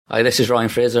Hi, this is Ryan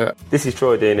Fraser. This is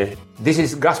Troy Deeney. This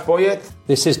is Gus Poyet.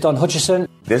 This is Don Hutchison.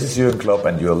 This is Jurgen Klopp,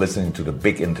 and you're listening to The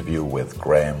Big Interview with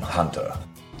Graham Hunter.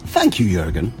 Thank you,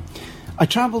 Jurgen. I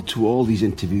travelled to all these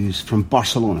interviews from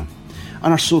Barcelona,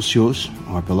 and our socios,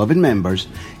 our beloved members,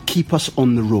 keep us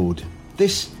on the road.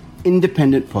 This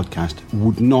independent podcast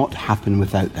would not happen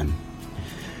without them.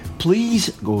 Please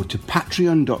go to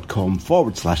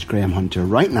patreon.com/Graham Hunter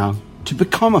right now to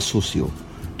become a socio,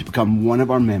 to become one of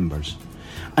our members,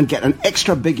 and get an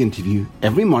extra big interview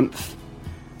every month,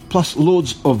 plus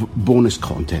loads of bonus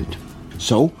content.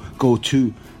 So go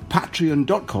to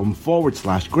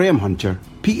patreon.com/Graham Hunter,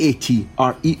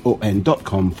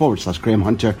 patreon.com/Graham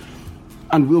Hunter,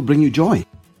 and we'll bring you joy.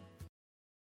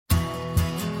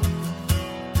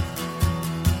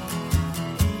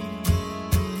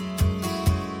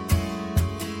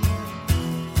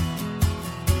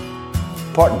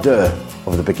 Part 2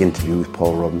 of the big interview with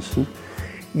Paul Robinson.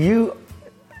 You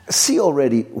see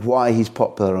already why he's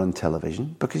popular on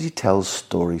television, because he tells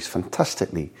stories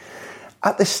fantastically.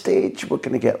 At this stage, we're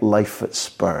going to get life at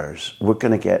Spurs. We're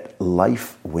going to get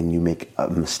life when you make a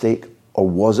mistake, or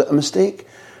was it a mistake,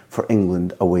 for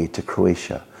England away to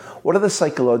Croatia. What are the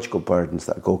psychological burdens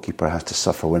that a goalkeeper has to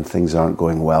suffer when things aren't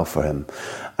going well for him?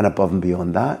 And above and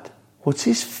beyond that, what's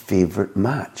his favourite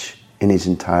match in his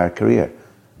entire career?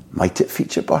 Might it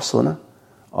feature Barcelona?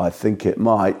 I think it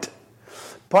might.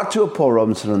 Part 2 of Paul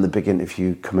Robinson on the big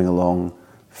interview coming along,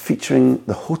 featuring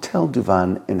the Hotel du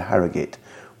Vin in Harrogate.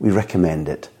 We recommend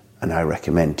it, and I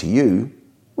recommend to you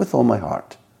with all my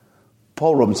heart.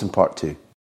 Paul Robinson, Part 2.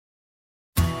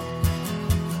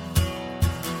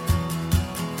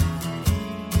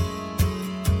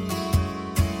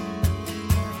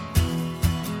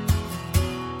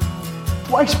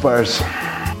 Why Spurs?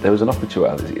 There was an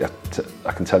opportunity.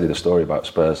 I can tell you the story about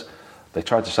Spurs. They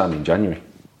tried to sign me in January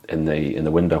in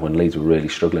the window when Leeds were really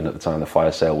struggling at the time. The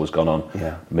fire sale was gone on.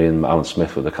 Yeah. Me and Alan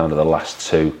Smith were the last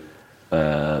two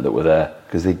that were there,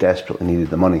 because they desperately needed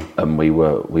the money. And we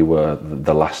were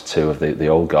the last two of the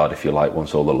old guard, if you like.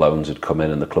 Once all the loans had come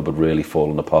in and the club had really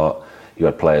fallen apart, you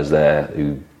had players there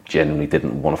who genuinely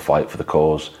didn't want to fight for the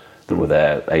cause that were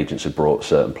there. Agents had brought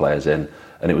certain players in.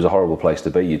 And it was a horrible place to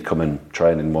be. You'd come in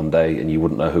training one day and you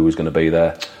wouldn't know who was going to be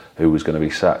there, who was going to be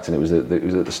sacked. And it was at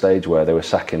the stage where they were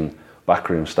sacking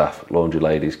backroom staff, laundry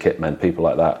ladies, kit men, people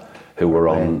like that, who were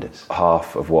on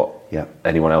half of what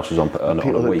anyone else was on people a week.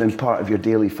 People who'd been part of your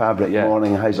daily fabric,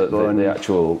 morning, how's it going? The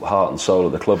actual heart and soul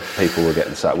of the club, people were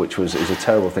getting sacked, which was a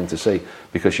terrible thing to see,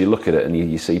 because you look at it and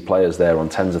you see players there on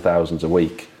tens of thousands a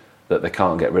week that they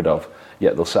can't get rid of.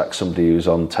 Yet they'll sack somebody who's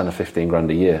on 10 or 15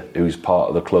 grand a year, who's part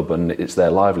of the club, and it's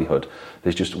their livelihood.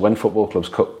 There's just, when football clubs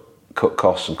cut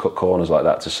costs and cut corners like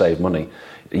that to save money,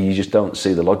 you just don't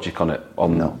see the logic on it,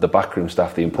 the backroom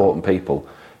staff, the important people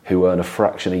who earn a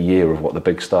fraction a year of what the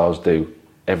big stars do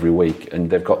every week,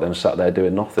 and they've got them sat there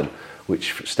doing nothing,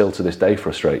 which still to this day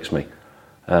frustrates me.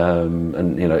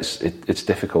 And you know, it's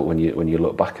difficult when you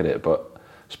look back at it. But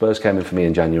Spurs came in for me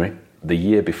in January. The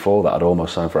year before that, I'd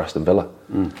almost signed for Aston Villa.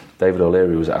 David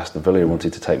O'Leary was at Aston Villa. He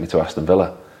wanted to take me to Aston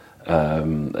Villa.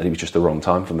 And it was just the wrong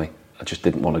time for me. I just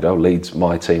didn't want to go. Leeds,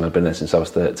 my team, I'd been there since I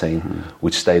was 13.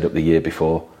 We'd stayed up the year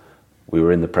before. We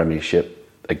were in the Premiership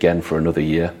again for another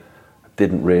year.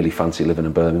 Didn't really fancy living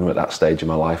in Birmingham at that stage of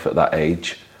my life, at that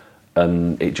age.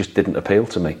 And it just didn't appeal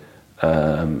to me.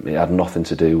 It had nothing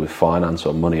to do with finance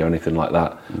or money or anything like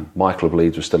that. My club,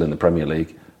 Leeds, was still in the Premier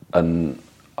League. And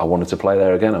I wanted to play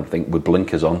there again. I think with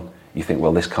blinkers on, you think,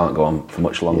 well, this can't go on for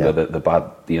much longer. Yeah.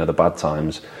 The bad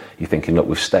times. You're thinking, look,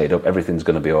 we've stayed up. Everything's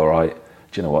going to be all right.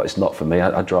 Do you know what? It's not for me.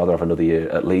 I'd rather have another year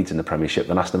at Leeds in the Premiership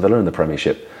than Aston Villa in the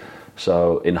Premiership.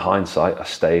 So in hindsight, I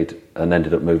stayed and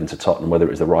ended up moving to Tottenham, whether it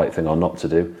was the right thing or not to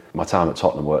do. My time at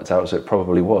Tottenham worked out, so it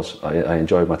probably was. I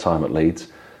enjoyed my time at Leeds.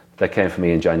 They came for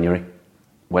me in January.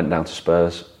 Went down to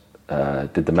Spurs,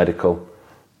 did the medical.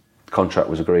 Contract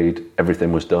was agreed.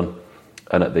 Everything was done.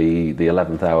 And at the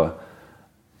 11th hour,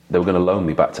 they were going to loan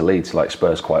me back to Leeds, like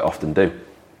Spurs quite often do.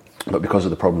 But because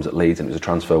of the problems at Leeds, and it was a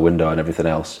transfer window and everything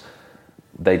else,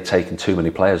 they'd taken too many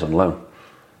players on loan.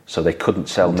 So they couldn't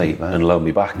sell me and loan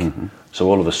me back. So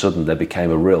all of a sudden, there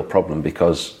became a real problem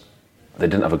because they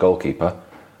didn't have a goalkeeper.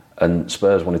 And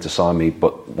Spurs wanted to sign me,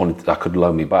 but I could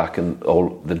loan me back, and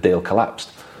the deal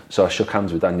collapsed. So I shook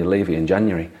hands with Daniel Levy in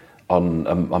January on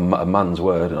a man's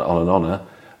word, on an honour.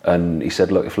 And he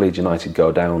said, look, if Leeds United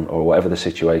go down or whatever the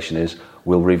situation is,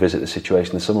 we'll revisit the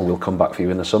situation in the summer. We'll come back for you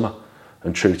in the summer.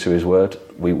 And true to his word,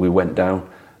 we went down,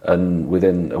 and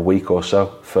within a week or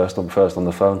so, first on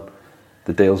the phone,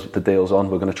 the deal's on.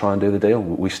 We're going to try and do the deal.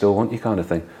 We still want you, kind of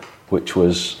thing, which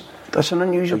was That's an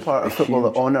unusual part of football,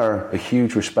 the honour. A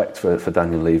huge respect for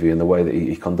Daniel Levy and the way that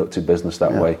he conducted business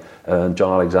that way. And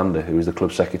John Alexander, who was the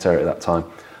club secretary at that time,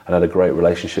 and had a great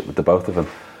relationship with the both of them.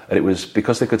 And it was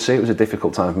because they could see it was a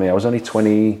difficult time for me. I was only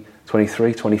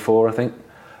 23, 24, I think.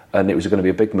 And it was going to be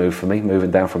a big move for me,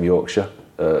 moving down from Yorkshire.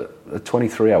 At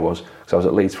 23 I was, because I was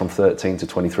at Leeds from 13 to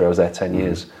 23, I was there 10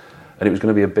 years. And it was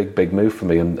going to be a big move for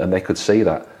me, and they could see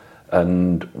that.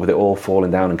 And with it all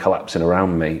falling down and collapsing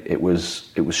around me, it was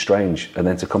strange. And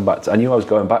then to come back I knew I was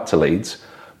going back to Leeds,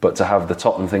 but to have the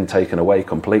Tottenham thing taken away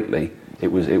completely, it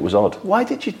was odd. Why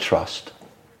did you trust?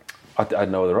 I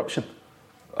had no other option.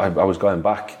 I was going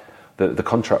back. The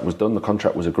contract was done, the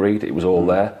contract was agreed, it was all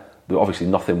there. Obviously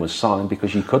nothing was signed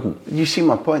because you couldn't. You see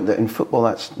my point, that in football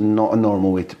that's not a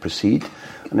normal way to proceed.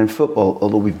 And in football,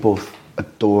 although we both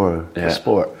adore the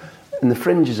sport, in the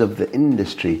fringes of the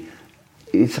industry,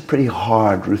 it's a pretty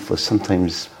hard, ruthless,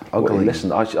 sometimes ugly. Well,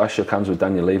 listen, I shook hands with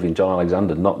Daniel Levy and John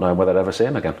Alexander, not knowing whether I'd ever see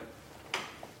him again.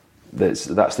 That's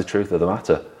the truth of the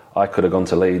matter. I could have gone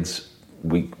to Leeds,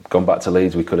 gone back to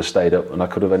Leeds, we could have stayed up, and I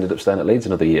could have ended up staying at Leeds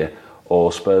another year.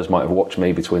 Or Spurs might have watched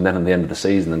me between then and the end of the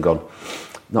season and gone,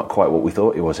 not quite what we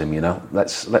thought he was him, you know.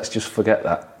 Let's just forget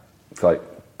that. It's like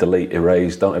delete,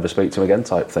 erase, don't ever speak to him again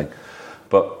type thing.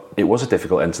 But it was a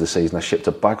difficult end to the season. I shipped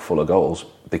a bag full of goals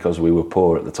because we were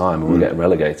poor at the time and we were getting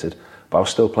relegated. But I was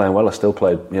still playing well. I still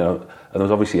played, you know, and there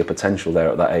was obviously a potential there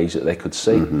at that age that they could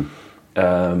see.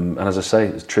 And as I say,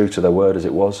 it's true to their word as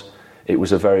it was. It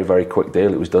was a very, very quick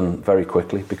deal. It was done very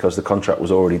quickly because the contract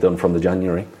was already done from the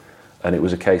January. And it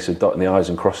was a case of dotting the I's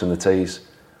and crossing the T's.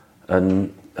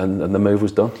 And the move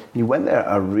was done. You went there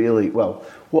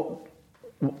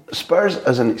Spurs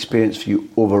as an experience for you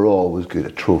overall was good.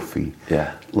 A trophy,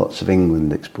 lots of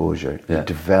England exposure. You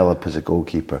develop as a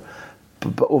goalkeeper,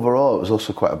 but overall it was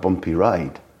also quite a bumpy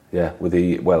ride. Yeah,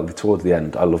 towards the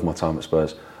end, I loved my time at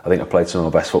Spurs. I think I played some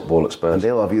of my best football at Spurs. And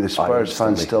they love you. The Spurs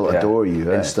fans still adore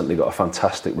you. Instantly got a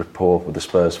fantastic rapport with the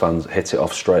Spurs fans. Hit it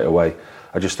off straight away.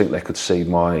 I just think they could see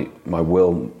my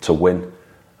will to win.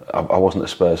 I wasn't a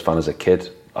Spurs fan as a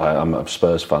kid. I'm a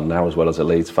Spurs fan now as well as a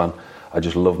Leeds fan. I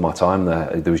just loved my time there.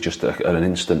 There was just an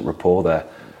instant rapport there,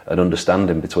 an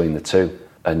understanding between the two.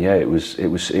 And it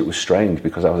was strange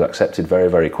because I was accepted very,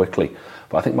 very quickly.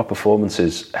 But I think my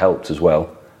performances helped as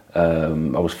well. I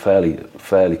was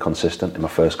fairly consistent in my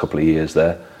first couple of years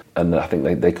there. And I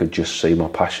think they could just see my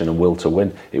passion and will to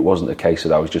win. It wasn't a case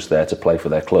that I was just there to play for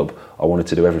their club. I wanted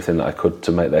to do everything that I could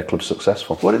to make their club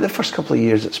successful. What did the first couple of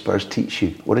years at Spurs teach you?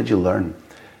 What did you learn?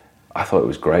 I thought it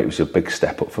was great. It was a big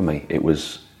step up for me. It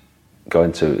was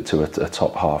going to a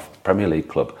top half Premier League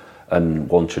club, and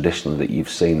one traditionally that you've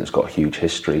seen that's got a huge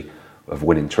history of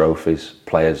winning trophies,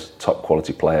 players, top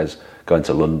quality players, going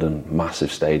to London,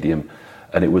 massive stadium.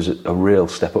 And it was a real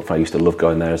step up for me. I used to love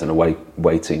going there as an away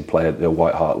team player at the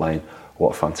White Hart Lane.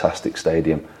 What a fantastic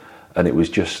stadium. And it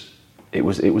was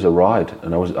a ride,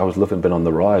 and I was loving being on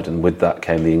the ride. And with that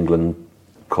came the England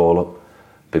call-up,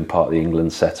 being part of the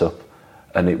England set-up.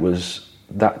 And it was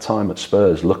that time at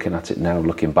Spurs, looking at it now,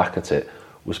 looking back at it,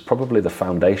 was probably the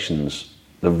foundations,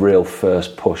 the real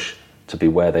first push to be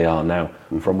where they are now.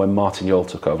 From when Martin Jol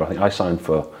took over, I think I signed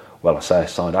for, when I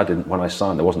signed,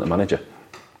 there wasn't a manager.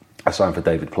 I signed for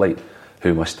David Pleat,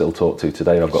 whom I still talk to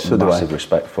today. I've got massive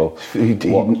respect for. He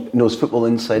knows football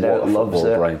inside out, loves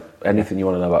it. Brain. Anything you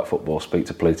want to know about football, speak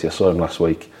to Pleaty. I saw him last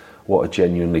week. What a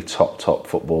genuinely top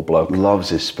football bloke. Loves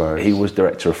his Spurs. He was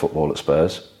director of football at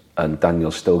Spurs, and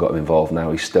Daniel's still got him involved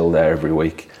now. He's still there every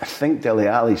week. I think Dele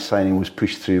Alli's signing was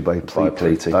pushed through by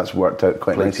Pleaty. That's worked out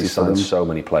quite nicely for them. Pleaty signed so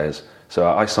many players. So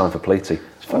I signed for Pleaty.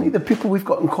 It's funny, the people we've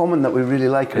got in common that we really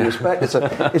like and respect.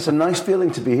 It's a nice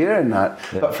feeling to be hearing that.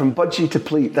 Yeah. But from Budgie to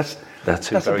Pleat, that's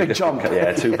a big jump.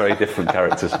 Two very different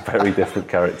characters. Very different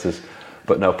characters.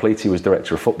 But no, Pleaty was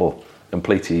director of football. And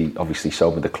Pleaty obviously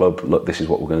sold me the club. Look, this is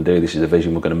what we're going to do. This is the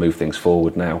vision. We're going to move things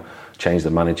forward now. Change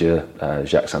the manager.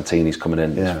 Jacques Santini's coming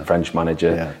in, French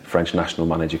manager. French national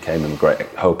manager came in with great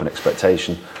hope and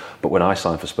expectation. But when I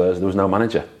signed for Spurs, there was no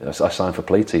manager. I signed for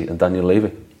Pleaty and Daniel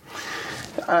Levy.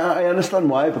 I understand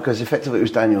why, because effectively it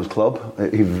was Daniel's club.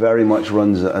 He very much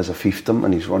runs it as a fiefdom,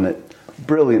 and he's run it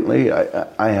brilliantly.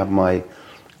 I have my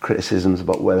criticisms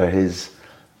about whether his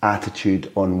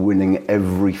attitude on winning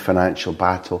every financial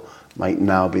battle might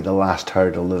now be the last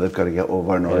hurdle that they've got to get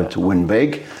over in order to win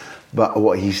big. But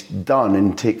what he's done,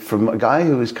 and take from a guy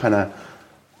who was kind of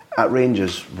at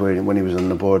Rangers, when he was on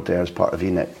the board there as part of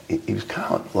ENIC, he was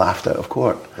kind of laughed out of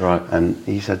court. Right. And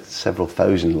he's had several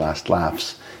thousand last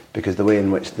laughs, because the way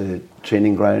in which the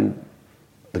training ground,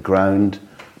 the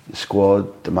The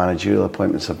squad, the managerial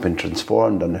appointments have been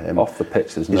transformed under him. Off the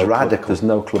pitch, there's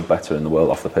no club better in the world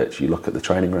off the pitch. You look at the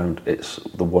training ground, it's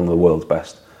one of the world's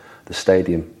best. The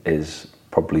stadium is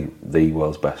probably the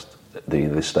world's best,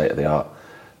 the state of the art.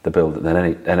 They build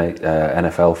an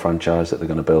NFL franchise that they're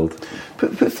going to build.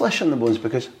 Put flesh on the bones,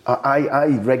 because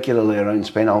I regularly around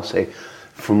Spain, I'll say,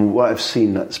 from what I've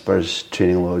seen at Spurs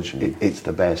Training Lodge, it's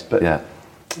the best. But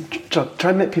try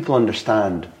and make people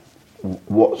understand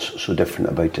what's so different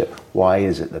about it. Why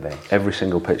is it the best? Every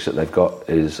single pitch that they've got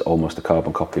is almost a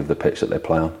carbon copy of the pitch that they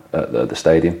play on at the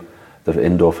stadium. The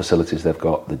indoor facilities they've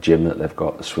got, the gym that they've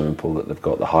got, the swimming pool that they've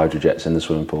got, the hydrojets in the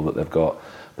swimming pool that they've got,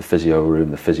 the physio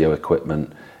room, the physio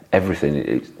equipment,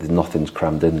 everything. Nothing's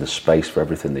crammed in. There's space for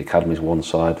everything. The academy's one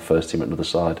side, the first team at another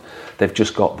side. They've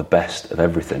just got the best of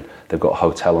everything. They've got a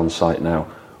hotel on site now,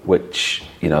 which,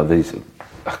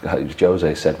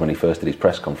 Jose said when he first did his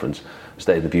press conference,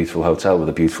 stay in the beautiful hotel with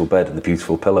a beautiful bed and the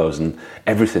beautiful pillows, and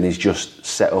everything is just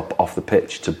set up off the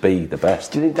pitch to be the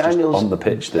best. Do you think Daniel's on the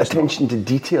pitch, attention to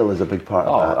detail is a big part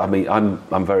of that? I mean,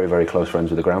 I'm very, very close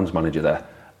friends with the grounds manager there,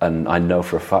 and I know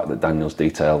for a fact that Daniel's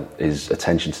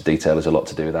attention to detail is a lot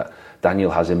to do with that.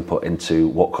 Daniel has input into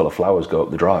what colour flowers go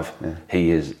up the drive. Yeah. He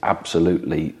is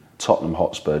absolutely Tottenham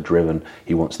Hotspur driven.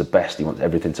 He wants the best. He wants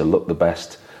everything to look the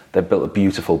best. They've built a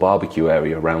beautiful barbecue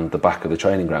area around the back of the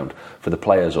training ground for the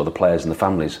players or the players and the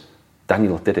families.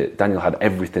 Daniel did it. Daniel had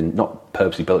everything, not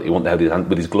purposely built. He wanted to have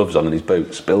with his gloves on and his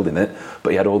boots building it,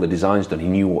 but he had all the designs done. He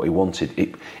knew what he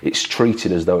wanted. It's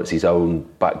treated as though it's his own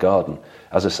back garden.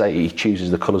 As I say, he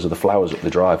chooses the colours of the flowers up the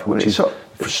drive, which is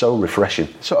so refreshing.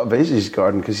 Sort of is his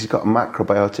garden, because he's got a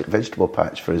macrobiotic vegetable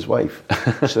patch for his wife.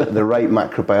 So the right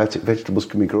macrobiotic vegetables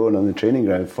can be grown on the training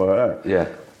ground for her. Yeah.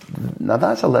 Now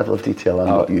that's a level of detail I'm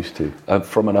not used to.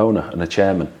 From an owner and a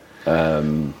chairman,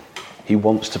 he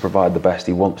wants to provide the best.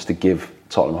 He wants to give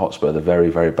Tottenham Hotspur the very,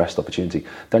 very best opportunity.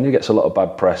 Daniel gets a lot of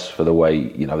bad press for the way,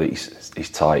 he's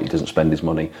tight, he doesn't spend his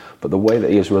money, but the way that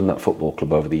he has run that football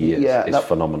club over the years is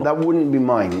phenomenal. That wouldn't be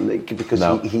mine,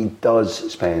 because he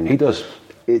does spend. He does.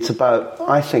 It's about,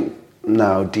 I think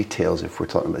now, details. If we're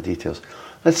talking about details,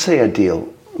 let's say a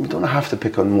deal. We don't have to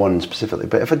pick on one specifically,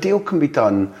 but if a deal can be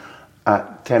done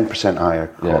at 10% higher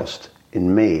cost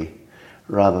in May,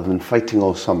 rather than fighting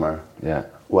all summer,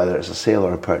 whether it's a sale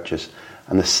or a purchase,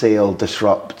 and the sale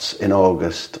disrupts in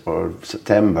August or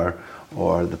September,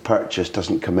 or the purchase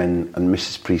doesn't come in and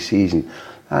misses pre-season,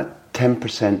 that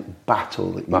 10%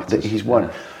 battle that he's won.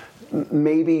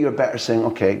 Maybe you're better saying,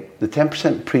 okay, the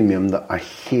 10% premium that I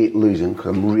hate losing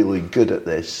because I'm really good at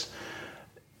this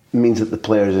means that the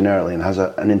player's in early and has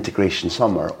an integration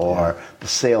summer, or the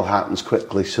sale happens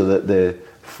quickly so that the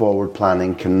forward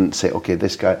planning can say, okay,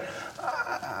 this guy.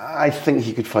 I think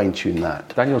he could fine-tune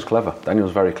that. Daniel's clever.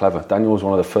 Daniel's very clever. Daniel was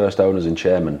one of the first owners and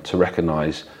chairmen to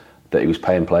recognise that he was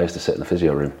paying players to sit in the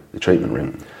physio room, the treatment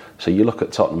room. So you look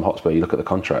at Tottenham Hotspur, you look at the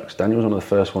contracts. Daniel was one of the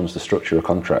first ones to structure a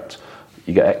contract.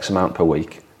 You get X amount per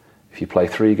week. If you play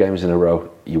 3 games in a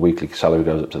row, your weekly salary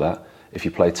goes up to that. If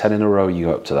you play 10 in a row, you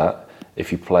go up to that.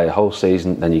 If you play a whole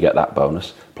season, then you get that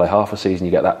bonus. Play half a season,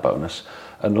 you get that bonus.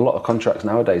 And a lot of contracts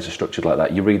nowadays are structured like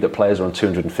that. You read that players are on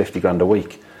 250 grand a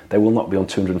week. They will not be on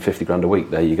 250 grand a week.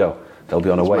 There you go. They'll be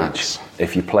on a wage. Max.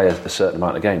 If you play a certain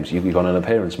amount of games, you'll be on an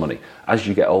appearance money. As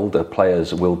you get older,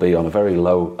 players will be on a very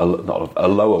low, a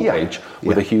lower wage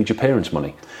with a huge appearance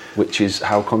money, which is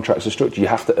how contracts are structured. You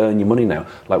have to earn your money now.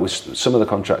 Like with some of the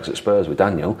contracts at Spurs with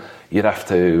Daniel, you'd have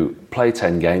to play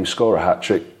 10 games, score a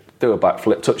hat-trick, do a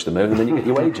backflip, touch the moon, and then you get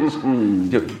your wages.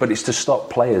 But it's to stop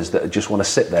players that just want to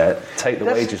sit there, take the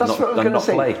wages, and not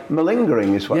play.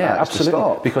 Malingering is what that's absolutely. To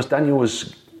stop. Because Daniel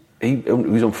was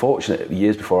unfortunate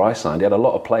years before I signed. He had a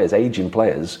lot of players, aging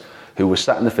players, who were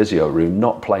sat in the physio room,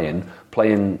 not playing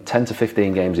 10 to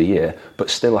 15 games a year, but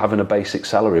still having a basic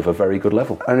salary of a very good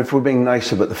level. And if we're being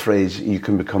nice about the phrase, you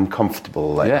can become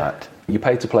comfortable like that. You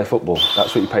pay to play football.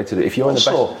 That's what you pay to do. If you're in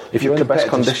the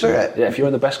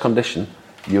best condition,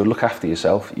 you look after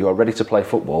yourself, you are ready to play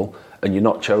football, and you're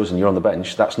not chosen, you're on the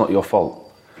bench, that's not your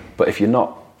fault. But if you're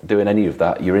not doing any of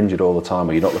that, you're injured all the time,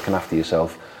 or you're not looking after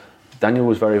yourself. Daniel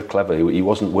was very clever. He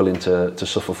wasn't willing to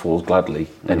suffer fools gladly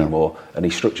anymore, and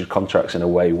he structured contracts in a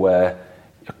way where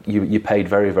you paid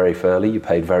very, very fairly, you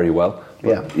paid very well.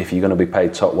 But if you're going to be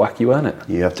paid top whack, you earn it.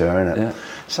 You have to earn it. Yeah.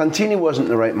 Santini wasn't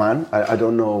the right man. I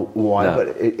don't know why, but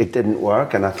it didn't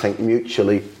work, and I think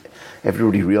mutually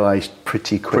everybody realised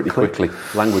pretty quickly.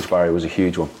 Language barrier was a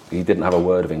huge one. He didn't have a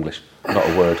word of English, not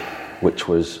a word, which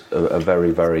was a very,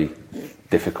 very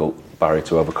difficult barrier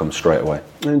to overcome straight away.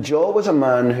 And Joel was a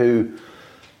man who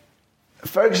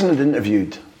Ferguson had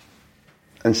interviewed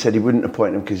and said he wouldn't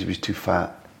appoint him because he was too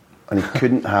fat. and he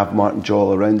couldn't have Martin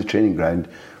Jol around the training ground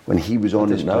when he was on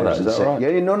his players. Is that right?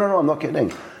 Yeah, no, I'm not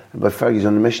kidding. But Fergie's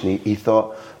on the mission. He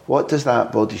thought, what does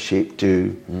that body shape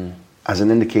do as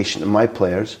an indication to my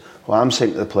players? Well, I'm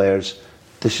saying to the players,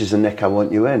 this is the nick I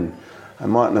want you in.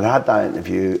 And Martin had that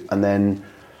interview, and then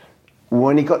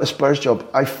when he got the Spurs job,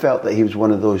 I felt that he was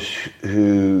one of those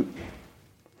who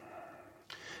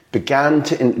began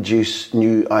to introduce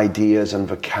new ideas and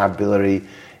vocabulary,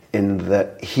 in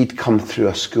that he'd come through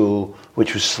a school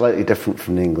which was slightly different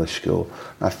from the English school.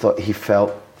 And I thought he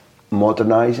felt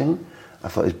modernising. I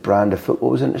thought his brand of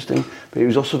football was interesting, but he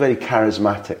was also very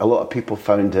charismatic. A lot of people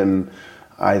found him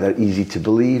either easy to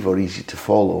believe or easy to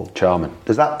follow. Charming.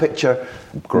 Does that picture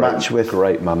match with...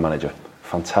 Great man manager.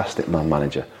 Fantastic man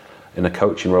manager. In the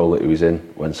coaching role that he was in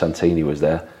when Santini was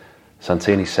there,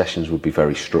 Santini's sessions would be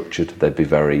very structured. They'd be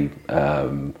very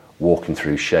walking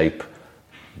through shape,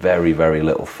 very, very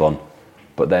little fun.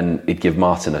 But then he'd give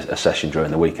Martin a session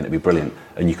during the week and it'd be brilliant.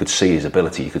 And you could see his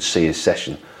ability, you could see his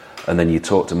session. And then you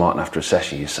talk to Martin after a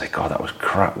session, you say, God, that was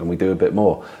crap, can we do a bit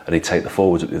more? And he'd take the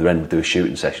forwards at the other end, do a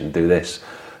shooting session, do this.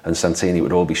 And Santini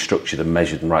would all be structured and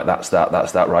measured, and right, that's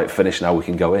that, right, finish, now we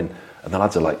can go in. And the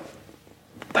lads are like,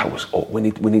 that was, we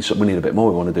need a bit more,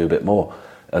 we want to do a bit more.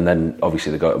 And then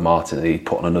obviously they go to Martin and he'd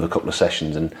put on another couple of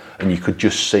sessions, and you could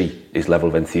just see his level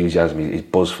of enthusiasm, his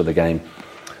buzz for the game.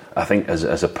 I think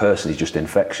as a person, he's just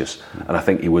infectious. And I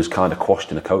think he was kind of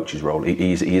quashed in a coach's role.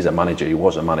 He is a manager, he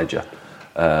was a manager.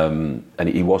 And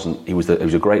he was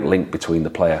a great link between the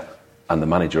player and the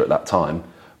manager at that time,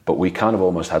 but we kind of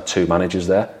almost had two managers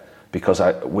there, because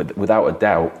without a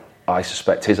doubt, I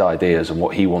suspect his ideas and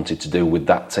what he wanted to do with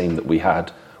that team that we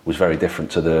had was very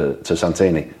different to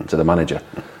Santini, to the manager.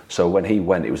 So when he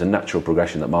went, it was a natural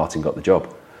progression that Martin got the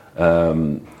job.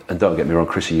 And don't get me wrong,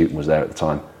 Chrissy Hughton was there at the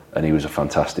time, and he was a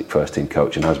fantastic first team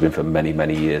coach and has been for many,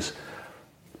 many years.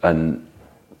 And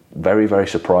very, very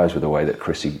surprised with the way that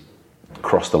Chrissy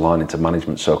crossed the line into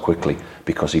management so quickly,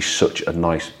 because he's such a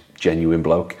nice, genuine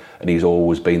bloke, and he's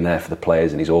always been there for the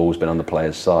players and he's always been on the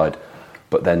players' side.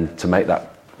 But then to make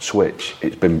that switch,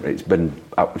 it's been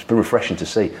refreshing to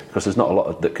see, because there's not a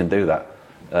lot that can do that.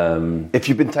 If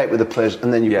you've been tight with the players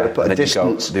and then you've got to put a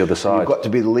distance, the other side, you've got to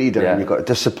be the leader, and you've got to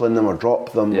discipline them or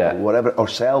drop them or whatever, or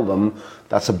sell them.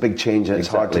 That's a big change, and it's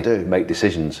hard to do. Make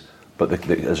decisions, but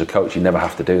as a coach, you never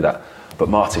have to do that. But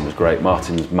Martin was great.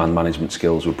 Martin's man management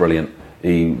skills were brilliant.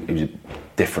 He was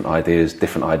different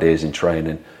ideas in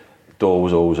training. Door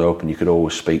was always open. You could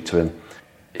always speak to him.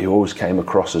 He always came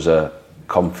across as a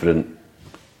confident,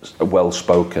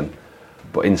 well-spoken,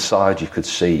 but inside you could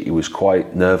see he was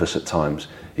quite nervous at times.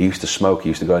 He used to smoke. He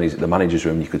used to go in the manager's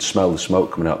room. You could smell the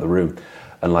smoke coming out of the room,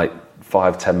 and like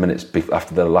 5-10 minutes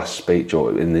after the last speech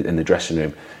or in the dressing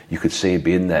room, you could see he'd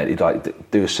be in there. He'd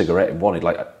like do a cigarette in one. He'd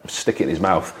like stick it in his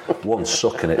mouth, one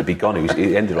suck, and it'd be gone.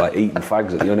 He ended like eating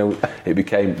fags. It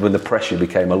became, when the pressure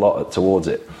became a lot towards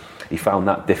it. He found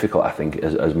that difficult, I think,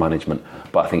 as management.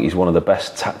 But I think he's one of the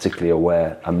best tactically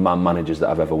aware and man managers that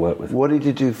I've ever worked with. What did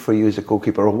he do for you as a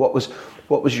goalkeeper? Or what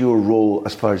was your role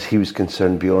as far as he was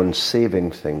concerned beyond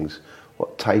saving things?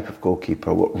 What type of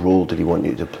goalkeeper, what role did he want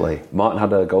you to play? Martin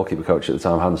had a goalkeeper coach at the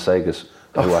time, Hans Sagers,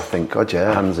 who I think,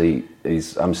 Hansy,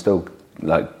 I'm still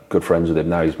like good friends with him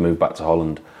now. He's moved back to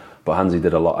Holland. But Hansy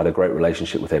did a lot. I had a great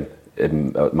relationship with him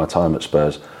in my time at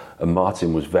Spurs. And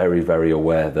Martin was very, very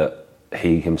aware that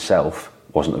he himself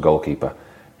wasn't a goalkeeper.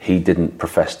 He didn't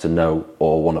profess to know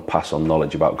or want to pass on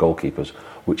knowledge about goalkeepers,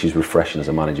 which is refreshing as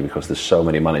a manager, because there's so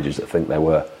many managers that think they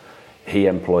were. He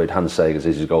employed Hans Sagers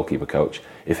as his goalkeeper coach.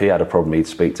 If he had a problem, he'd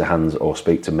speak to Hans or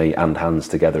speak to me and Hans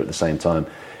together at the same time.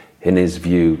 In his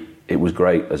view, it was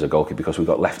great as a goalkeeper because we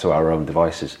got left to our own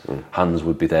devices. Hans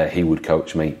would be there, he would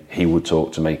coach me, he would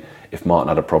talk to me. If Martin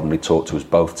had a problem, he'd talk to us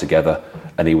both together,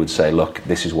 and he would say, look,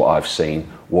 this is what I've seen.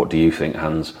 What do you think,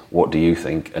 Hans? What do you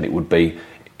think? And it would be,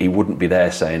 he wouldn't be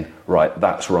there saying, right,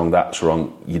 that's wrong,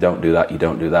 you don't do that, you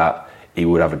don't do that. He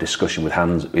would have a discussion with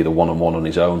Hans, either one-on-one on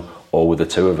his own or with the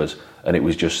two of us. And it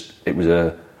was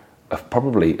a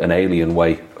probably an alien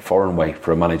way, foreign way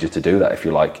for a manager to do that, if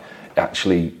you like.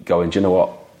 Actually going, do you know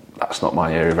what? That's not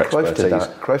my area of expertise.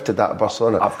 Cruyff did that at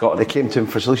Barcelona. They came to him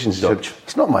for solutions. He said,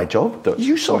 it's not my job.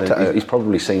 You sort it out. He's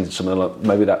probably seen something like,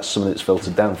 maybe that's something that's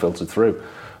filtered through.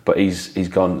 But he's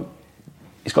got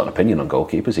an opinion on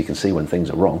goalkeepers. He can see when things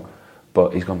are wrong.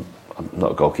 But he's gone, I'm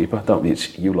not a goalkeeper.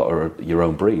 You lot are your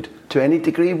own breed. To any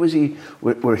degree,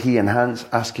 were he and Hans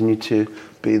asking you to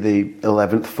be the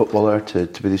 11th footballer, to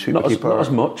be the sweeper-keeper? Not as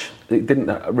much. It didn't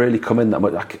really come in that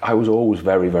much. I was always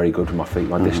very, very good with my feet,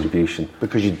 my distribution.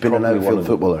 Because you'd been an outfield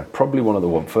footballer? Probably one of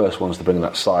the first ones to bring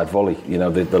that side volley,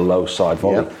 the low side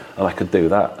volley. Yep. And I could do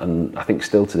that. And I think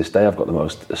still to this day I've got the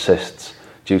most assists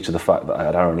due to the fact that I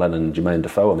had Aaron Lennon and Jermaine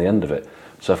Defoe on the end of it.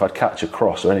 So if I'd catch a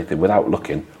cross or anything without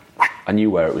looking, I knew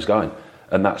where it was going.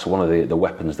 And that's one of the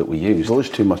weapons that we used. Those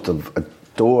two must have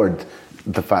adored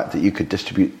the fact that you could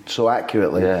distribute so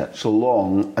accurately, so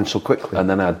long and so quickly. And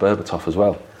then I had Berbatov as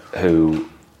well,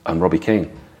 and Robbie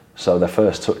King. So their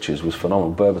first touches was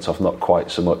phenomenal. Berbatov not quite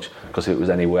so much, because if it was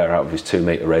anywhere out of his 2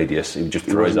 metre radius, he would just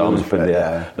throw his arms up in the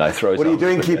air. No, what are you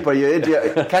doing, keeper, you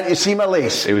idiot? Can't you see my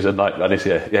lace? It was a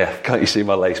nightmare. Yeah, can't you see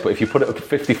my lace? But if you put it up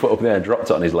 50 foot up in the air and dropped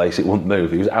it on his lace, it wouldn't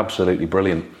move. He was absolutely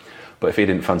brilliant. But if he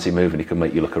didn't fancy moving, he could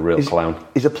make you look a real clown.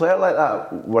 Is a player like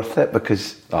that worth it?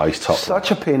 Because he's top. Such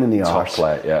a pain in the arse. Top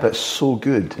player, yeah. But so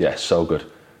good. Yeah, so good.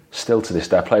 Still to this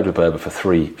day, I played with Berber for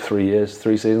 3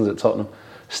 seasons at Tottenham.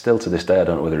 Still to this day, I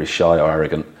don't know whether he's shy or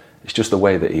arrogant. It's just the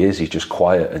way that he is. He's just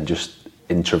quiet and just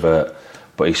introvert.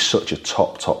 But he's such a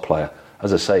top player.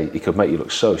 As I say, he could make you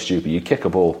look so stupid. You kick a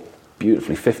ball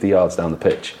beautifully 50 yards down the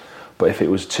pitch. But if it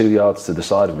was 2 yards to the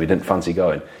side of him, he didn't fancy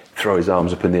going, throw his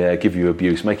arms up in the air, give you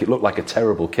abuse, make it look like a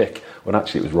terrible kick, when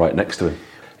actually it was right next to him.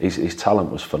 His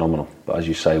talent was phenomenal. But as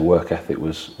you say, work ethic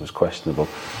was questionable.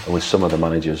 And with some of the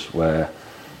managers where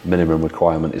minimum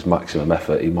requirement is maximum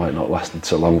effort, he might not last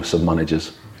so long with some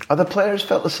managers. Are the players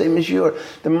felt the same as you? Or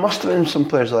there must have been some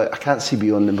players like, I can't see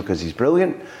beyond him because he's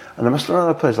brilliant. And there must have been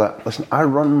other players like, listen, I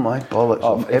run my bollocks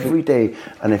off every day,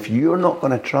 and if you're not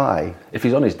going to try... If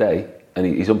he's on his day and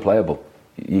he's unplayable,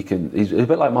 he's a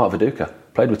bit like Mark Viduka.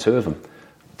 Played with two of them.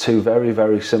 Two very,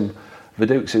 very similar.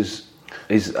 Viduk's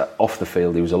is off the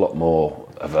field, he was a lot more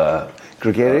of a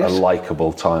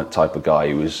likeable type of guy.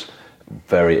 He was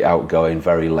very outgoing,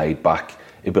 very laid back.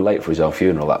 He'd be late for his own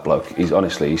funeral, that bloke. He's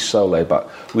so laid back.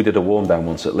 We did a warm down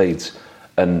once at Leeds,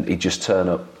 and he'd just turn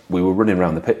up. We were running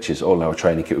around the pitches, all in our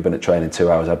training kit. We'd been at training 2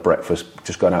 hours, had breakfast,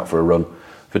 just going out for a run.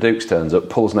 Vidukes turns up,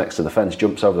 pulls next to the fence,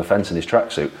 jumps over the fence in his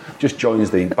tracksuit, just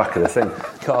joins the back of the thing.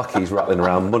 Car keys rattling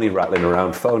around, money rattling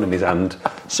around, phone in his hand.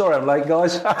 Sorry, I'm late,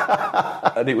 guys.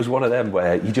 And it was one of them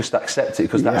where you just accept it,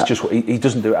 because that's just what he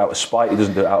doesn't do it out of spite, he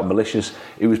doesn't do it out of malicious.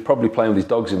 He was probably playing with his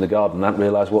dogs in the garden and hadn't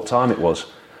realised what time it was.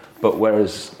 But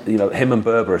whereas, him and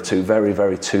Berber are two very,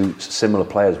 very two similar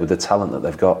players with the talent that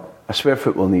they've got. I swear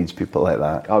football needs people like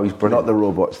that. Oh, he's brilliant. Not the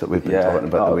robots that we've been talking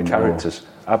about. Characters,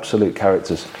 absolute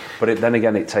characters. But then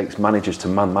again, it takes managers to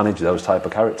manage those type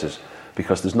of characters,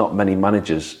 because there's not many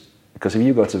managers. Because if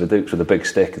you go to the Dukes with a big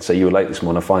stick and say, you were late this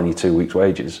morning, I'll fine you 2 weeks'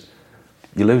 wages,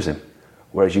 you lose him.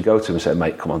 Whereas you go to him and say,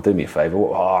 mate, come on, do me a favour.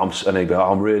 And he'd be,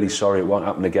 I'm really sorry, it won't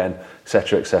happen again,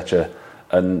 etc., etc.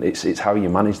 And it's how you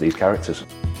manage these characters.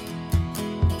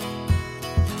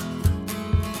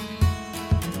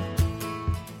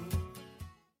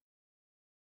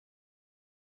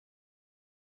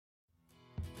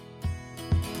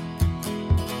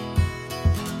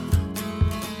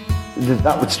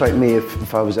 That would strike me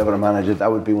if I was ever a manager.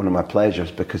 That would be one of my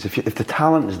pleasures, because if the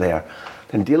talent is there,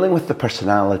 then dealing with the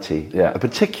personality,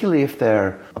 particularly if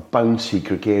they're a bouncy,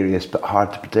 gregarious but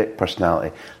hard to predict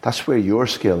personality, that's where your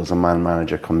skill as a man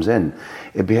manager comes in.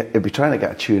 It'd be trying to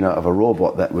get a tune out of a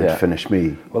robot that would finish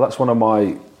me. Well, that's one of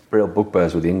my real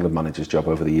bugbears with the England manager's job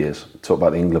over the years. Talk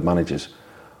about the England managers.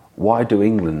 Why do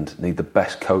England need the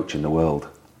best coach in the world?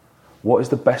 What is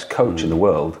the best coach in the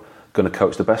world going to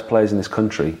coach the best players in this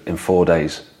country in 4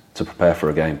 days to prepare for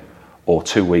a game, or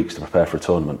 2 weeks to prepare for a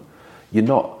tournament? You're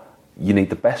not. You need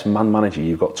the best man manager.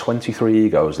 You've got 23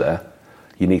 egos there.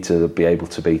 You need to be able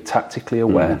to be tactically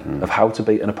aware of how to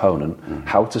beat an opponent,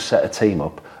 how to set a team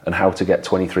up, and how to get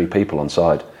 23 people on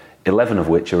side, 11 of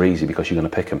which are easy because you're going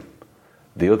to pick them.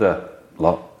 The other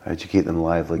lot, how do you keep them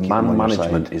lively? Man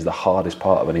management is the hardest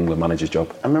part of an England manager's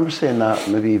job. I remember saying that,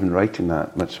 maybe even writing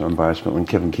that, much of embarrassment, when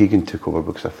Kevin Keegan took over,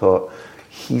 because I thought,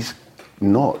 he's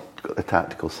not got the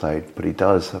tactical side, but he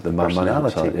does have the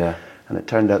personality. Side, And it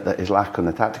turned out that his lack on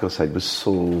the tactical side was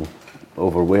so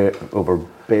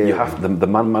overbearing. You have the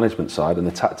man management side, and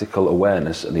the tactical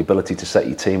awareness and the ability to set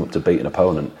your team up to beat an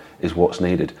opponent is what's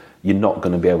needed. You're not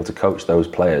going to be able to coach those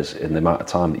players in the amount of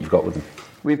time that you've got with them.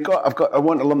 I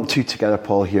want to lump two together,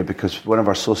 Paul, here, because one of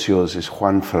our socios is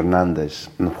Juan Fernandez.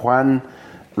 And Juan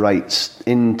writes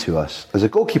into us, as a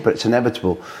goalkeeper, it's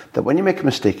inevitable that when you make a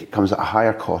mistake, it comes at a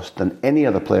higher cost than any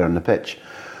other player on the pitch.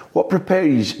 What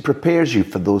prepares you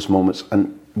for those moments,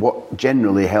 and what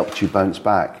generally helps you bounce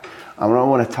back? And I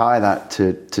want to tie that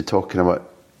to talking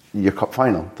about your cup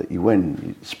final that you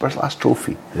win, Spurs' last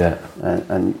trophy, Yeah.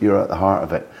 and you're at the heart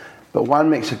of it. But Juan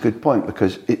makes a good point,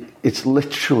 because it's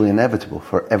literally inevitable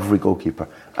for every goalkeeper,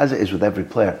 as it is with every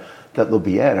player, that there'll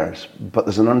be errors. But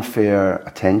there's an unfair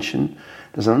attention,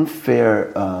 there's an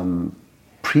unfair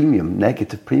premium,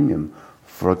 negative premium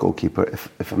for a goalkeeper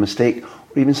if a mistake,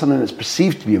 or even something that's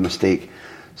perceived to be a mistake.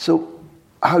 So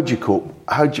how do you cope?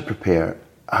 How do you prepare?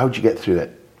 How do you get through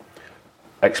it?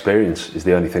 Experience is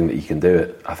the only thing that you can do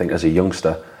it, I think, as a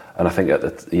youngster. And I think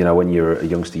when you're a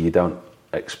youngster, you don't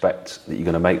expect that you're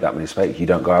going to make that many mistakes. You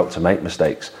don't go out to make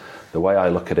mistakes. The way I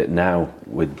look at it now,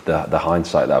 with the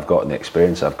hindsight that I've got and the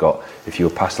experience I've got, if you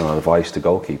were passing on advice to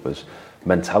goalkeepers,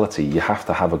 mentality, you have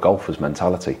to have a golfer's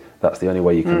mentality. That's the only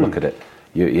way you can look at it.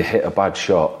 You hit a bad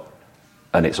shot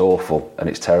and it's awful and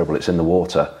it's terrible, it's in the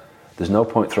water. There's no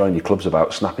point throwing your clubs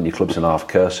about, snapping your clubs in half,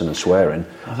 cursing and swearing,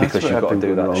 because you've got to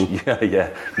do that. Yeah,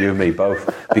 you and me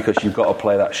both. Because you've got to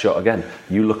play that shot again.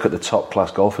 You look at the top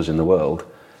class golfers in the world,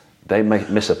 they may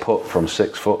miss a putt from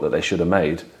 6 foot that they should have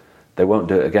made. They won't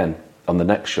do it again on the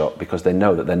next shot, because they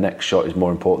know that their next shot is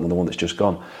more important than the one that's just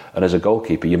gone. And as a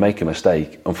goalkeeper, you make a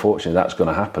mistake, unfortunately that's going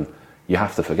to happen. You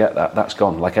have to forget that. That's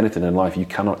gone. Like anything in life, you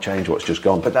cannot change what's just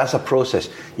gone. But that's a process.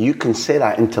 You can say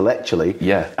that intellectually,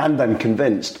 and I'm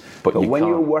convinced. But when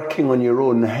you're working on your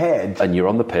own head... And you're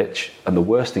on the pitch, and the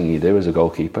worst thing you do as a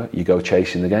goalkeeper, you go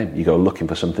chasing the game. You go looking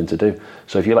for something to do.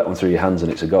 So if you let one through your hands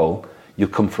and it's a goal, you'll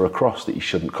come for a cross that you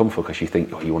shouldn't come for, because you think,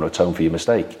 you want to atone for your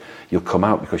mistake. You'll come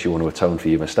out because you want to atone for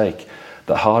your mistake.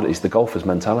 The hard is the golfer's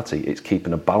mentality. It's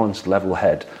keeping a balanced, level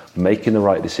head, making the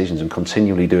right decisions and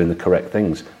continually doing the correct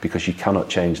things, because you cannot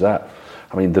change that.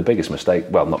 I mean, the biggest mistake,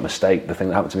 well, not mistake, the thing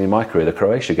that happened to me in my career, the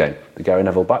Croatia game, the Gary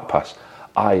Neville back pass.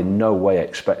 I in no way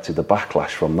expected the backlash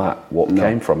from that,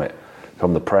 came from it,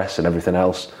 from the press and everything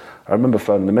else. I remember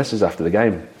phoning the missus after the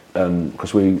game,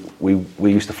 because we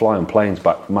used to fly on planes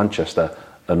back from Manchester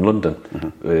and London,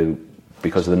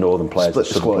 because of the northern players, the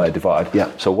southern player divide. Yeah.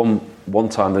 So one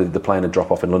time the plane would drop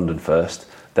off in London first,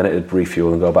 then it would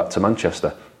refuel and go back to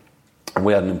Manchester. And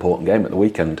we had an important game at the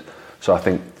weekend. So I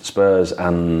think Spurs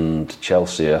and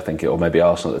Chelsea, or maybe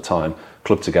Arsenal at the time,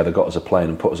 clubbed together, got us a plane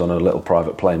and put us on a little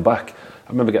private plane back.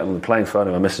 I remember getting on the plane,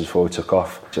 phoning my missus before we took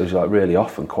off. She was like really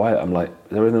off and quiet. I'm like,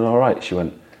 is everything all right? She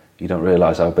went, you don't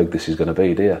realise how big this is going to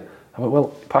be, do you? I went, well,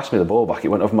 pass me the ball back. It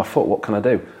went over my foot. What can I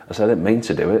do? I said, I didn't mean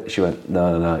to do it. She went,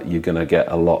 no, you're going to get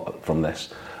a lot from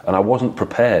this. And I wasn't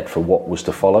prepared for what was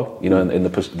to follow, in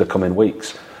the coming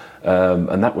weeks.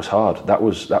 And that was hard.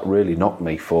 That really knocked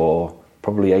me for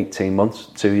probably 18 months,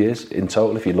 2 years in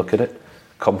total, if you look at it,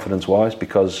 confidence-wise,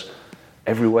 because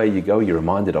everywhere you go, you're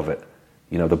reminded of it.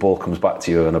 The ball comes back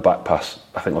to you on a back pass.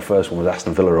 I think my first one was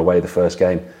Aston Villa away, the first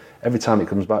game. Every time it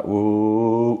comes back,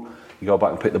 woo, you go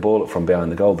back and pick the ball up from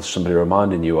behind the goal, there's somebody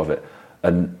reminding you of it.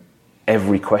 And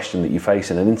every question that you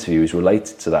face in an interview is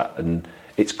related to that. And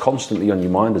it's constantly on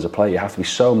your mind as a player. You have to be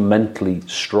so mentally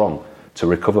strong to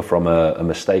recover from a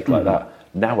mistake like that.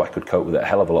 Now I could cope with it a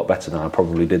hell of a lot better than I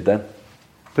probably did then.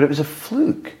 But it was a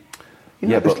fluke.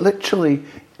 It was literally...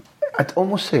 I'd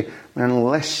almost say,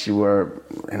 unless you were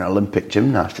an Olympic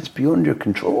gymnast, it's beyond your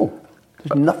control.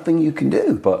 There's nothing you can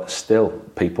do. But still,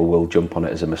 people will jump on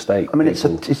it as a mistake. I mean, it was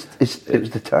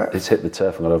the turf. It's hit the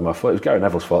turf and got over my foot. It was Gary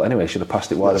Neville's fault anyway. He should have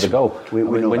passed it wide of the goal.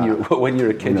 When you're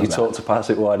a kid, you're taught to pass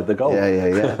it wide of the goal.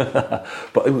 Yeah.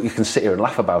 But you can sit here and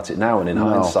laugh about it now and in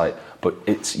hindsight. But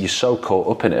you're so caught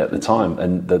up in it at the time,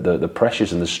 and the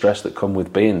pressures and the stress that come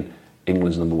with being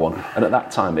England's number one. And at that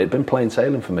time, it had been plain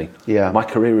sailing for me. Yeah. My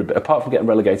career, apart from getting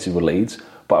relegated with Leeds,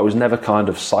 but I was never kind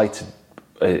of cited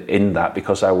in that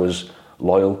because I was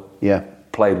loyal,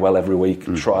 played well every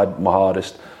week, tried my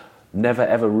hardest, never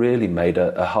ever really made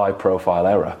a high profile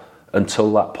error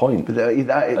until that point. But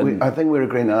I think we're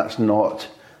agreeing that's not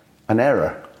an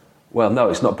error. Well, no,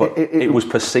 it's not, but it was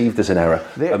perceived as an error.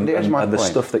 There's my point. The point.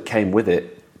 stuff that came with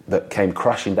it, that came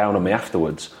crashing down on me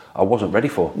afterwards, I wasn't ready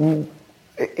for.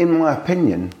 In my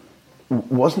opinion,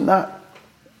 wasn't that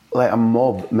like a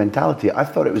mob mentality? I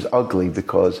thought it was ugly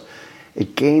because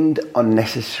it gained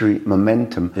unnecessary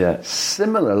momentum. Yeah.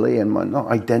 Similarly, not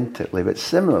identically, but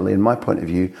similarly, in my point of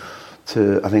view,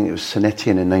 to I think it was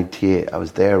Sanetian in '98. I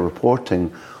was there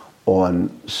reporting on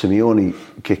Simeone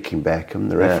kicking Beckham,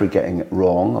 the referee getting it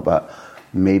wrong about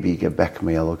maybe you give Beckham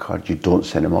a yellow card, you don't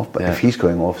send him off. But if he's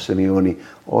going off, Simeone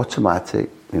automatic.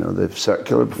 The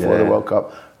circular before the World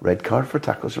Cup. Red card for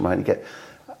tackles from behind.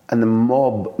 And the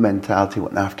mob mentality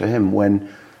went after him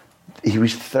when he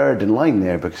was third in line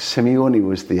there, because Simeone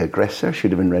was the aggressor,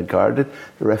 should have been red carded.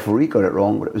 The referee got it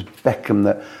wrong, but it was Beckham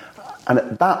that...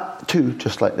 And that too,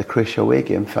 just like the Croatia away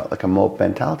game, felt like a mob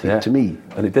mentality to me.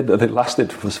 And it did. And it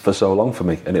lasted for so long for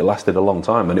me, and it lasted a long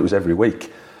time, and it was every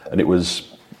week, and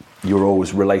you were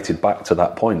always related back to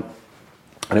that point.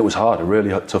 And it was hard, a really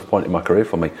tough point in my career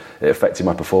for me. It affected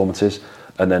my performances.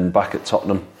 And then back at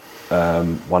Tottenham,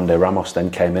 one day Ramos then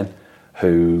came in,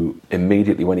 who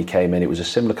immediately when he came in, it was a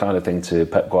similar kind of thing to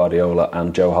Pep Guardiola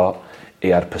and Joe Hart. He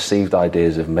had perceived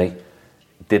ideas of me,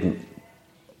 didn't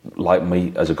like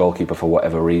me as a goalkeeper for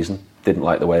whatever reason, didn't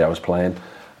like the way I was playing.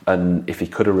 And if he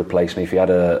could have replaced me, if he had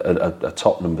a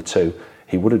top number 2,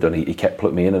 he would have done. He kept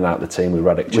putting me in and out of the team with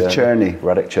Radek Černý.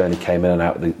 Radek Černý came in and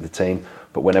out of the team.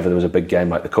 But whenever there was a big game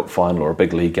like the cup final or a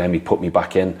big league game, he put me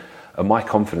back in. And my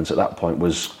confidence at that point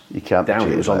was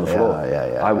down. It was on the floor.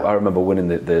 I remember winning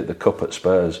the cup at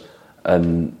Spurs,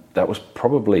 and that was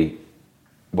probably,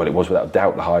 well, it was without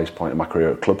doubt the highest point in my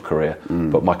career, club career.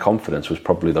 But my confidence was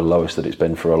probably the lowest that it's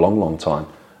been for a long, long time,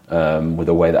 with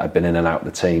the way that I'd been in and out of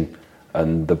the team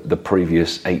and the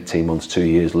previous 18 months, 2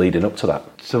 years leading up to that.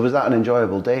 So was that an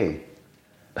enjoyable day?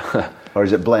 Or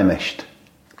is it blemished?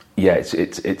 Yeah,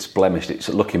 it's blemished. It's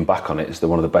looking back on it, it's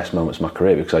one of the best moments of my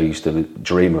career, because I used to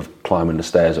dream of climbing the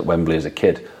stairs at Wembley as a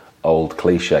kid. Old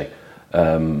cliche.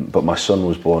 But my son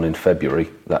was born in February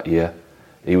that year.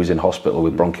 He was in hospital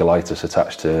with bronchiolitis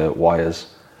attached to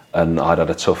wires, and I'd had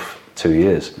a tough 2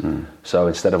 years. So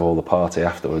instead of all the party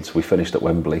afterwards, we finished at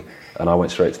Wembley, and I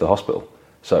went straight to the hospital.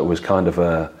 So it was kind of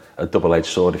a double-edged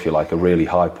sword, if you like, a really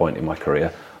high point in my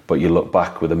career. But you look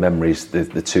back with the memories,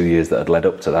 the 2 years that had led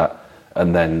up to that,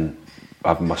 and then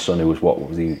having my son, who was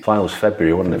the final was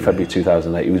February, wasn't it? February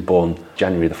 2008. He was born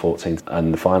January the 14th,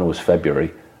 and the final was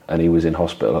February, and he was in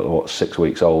hospital at 6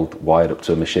 weeks old, wired up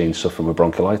to a machine, suffering with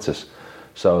bronchiolitis.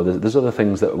 So there's other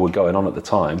things that were going on at the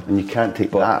time. And you can't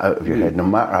take that out of your head, no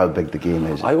matter how big the game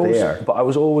is. But I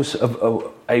was always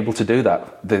able to do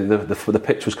that. The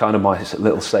pitch was kind of my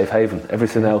little safe haven.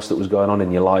 Everything else that was going on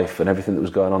in your life and everything that was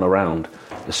going on around,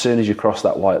 as soon as you crossed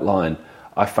that white line,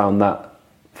 I found that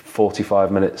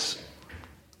 45 minutes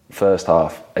first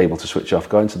half able to switch off.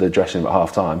 Going to the dressing room at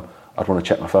half time, I'd want to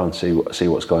check my phone, see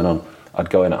what's going on. I'd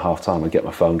go in at half time, I'd get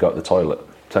my phone, go to the toilet,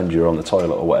 pretend you're on the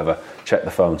toilet or whatever, check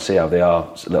the phone, see how they are,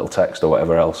 a little text or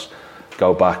whatever else,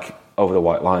 go back over the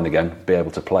white line again, be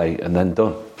able to play, and then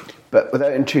done. But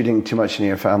without intruding too much into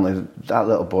your family, that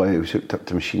little boy who was hooked up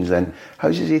to machines then,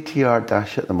 how's his ATR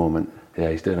dash at the moment?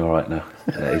 Yeah, he's doing all right now.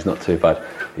 He's not too bad.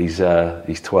 He's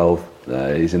 12.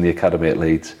 He's in the academy at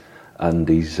Leeds, and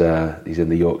he's in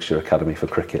the Yorkshire Academy for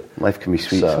cricket. Life can be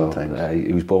sweet sometimes.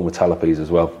 He was born with talipes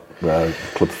as well,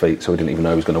 club feet, so he didn't even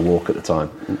know he was going to walk at the time.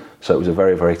 So it was a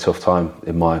very, very tough time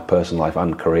in my personal life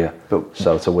and career.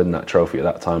 So to win that trophy at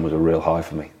that time was a real high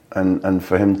for me. And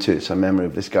for him too, it's a memory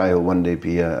of this guy who'll one day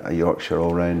be a Yorkshire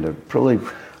all-rounder, probably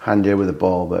handier with the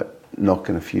ball, but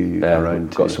knocking a few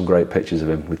around. Got some great pictures of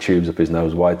him with tubes up his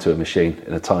nose, wide to a machine,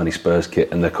 in a tiny Spurs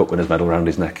kit, and the cup winner's medal around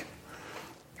his neck.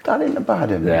 That ain't a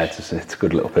bad image. Yeah, it's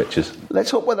good little pictures.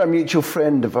 Let's hope whether a mutual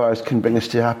friend of ours can bring us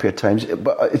to happier times.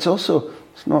 But it's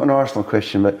not an Arsenal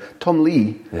question, but Tom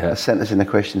Lee has sent us in a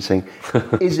question saying,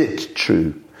 is it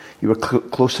true you were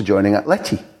close to joining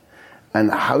Atleti?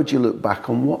 And how do you look back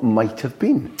on what might have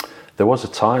been? There was a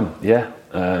time, yeah.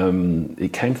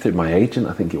 It came through my agent,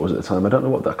 I think it was at the time. I can't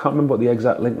remember what the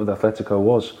exact link with Atletico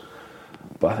was,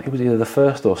 but I think it was either the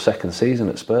first or second season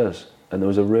at Spurs, and there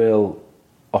was a real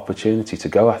opportunity to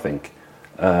go, I think.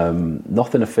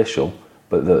 Nothing official,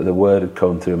 but the word had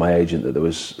come through my agent that there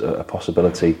was a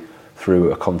possibility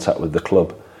through a contact with the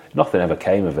club. Nothing ever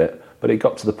came of it, but it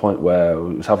got to the point where I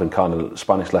was having kind of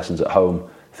Spanish lessons at home,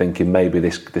 thinking maybe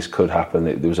this could happen,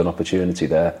 there was an opportunity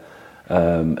there.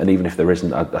 And even if there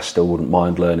isn't, I still wouldn't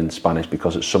mind learning Spanish,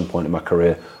 because at some point in my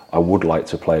career I would like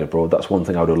to play abroad. That's one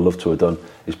thing I would have loved to have done,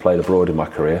 is played abroad in my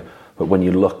career. But when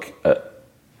you look at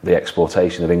the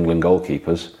exportation of England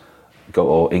goalkeepers,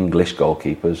 or English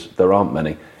goalkeepers, there aren't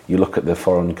many. You look at the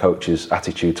foreign coaches'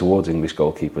 attitude towards English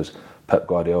goalkeepers, Pep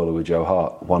Guardiola with Joe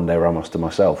Hart, one day Ramos to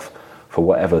myself. For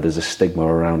whatever, there's a stigma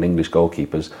around English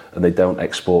goalkeepers, and they don't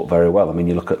export very well. I mean,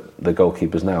 you look at the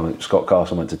goalkeepers now. Scott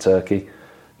Carson went to Turkey,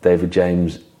 David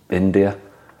James, India.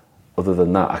 Other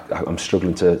than that, I'm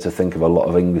struggling to think of a lot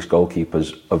of English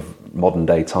goalkeepers of modern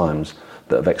day times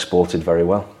that have exported very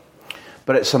well.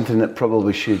 But it's something that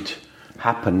probably should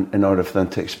happen in order for them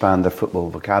to expand their football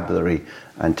vocabulary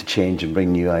and to change and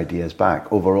bring new ideas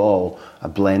back. Overall, a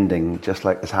blending, just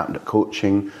like has happened at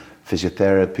coaching,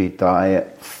 physiotherapy,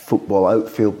 diet, football,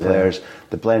 outfield players,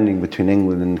 the blending between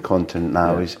England and the continent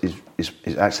now is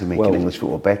actually making English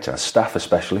football better. Staff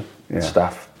especially,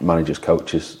 staff, managers,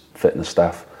 coaches, fitness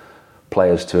staff,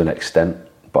 players to an extent,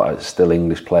 but it's still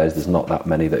English players. There's not that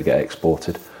many that get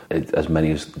exported, as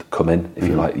many as come in. If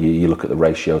you like, you look at the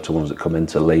ratio to ones that come in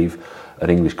to leave, and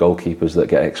English goalkeepers that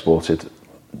get exported,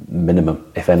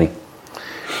 minimum, if any.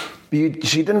 So you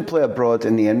didn't play abroad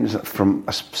in the end. From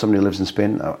somebody who lives in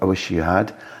Spain, I wish you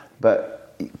had.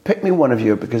 But pick me one of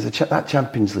you, because that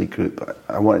Champions League group,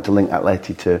 I wanted to link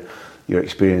Atleti to your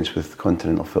experience with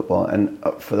continental football, and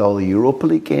for all the Europa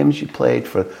League games you played,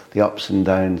 for the ups and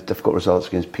downs, difficult results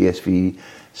against PSV,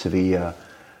 Sevilla.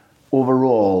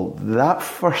 Overall, that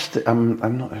first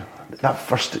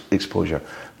exposure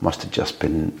must have just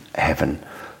been heaven.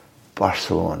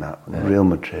 Barcelona, Real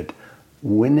Madrid,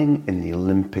 winning in the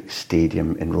Olympic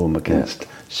Stadium in Rome against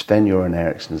Sven-Göran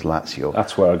Eriksson's Lazio.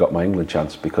 That's where I got my England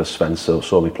chance, because Sven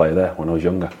saw me play there when I was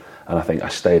younger, and I think I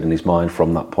stayed in his mind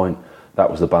from that point. That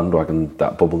was the bandwagon,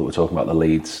 that bubble that we're talking about, the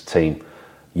Leeds team.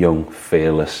 Young,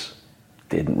 fearless,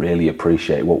 didn't really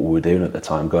appreciate what we were doing at the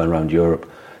time, going around Europe,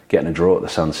 getting a draw at the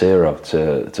San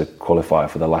Siro to qualify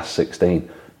for the last 16,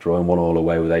 drawing 1-1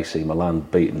 away with AC Milan,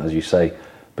 beating Lazio,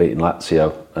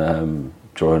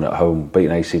 drawing at home,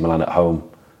 beating AC Milan at home,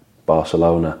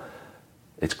 Barcelona.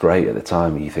 It's great at the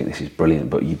time, you think this is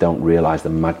brilliant, but you don't realise the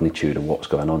magnitude of what's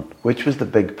going on. Which was the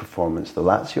big performance, the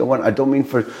Lazio one? I don't mean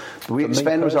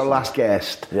Sven was our last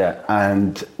guest,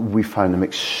 and we found him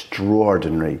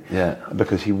extraordinary,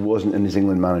 because he wasn't in his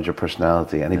England manager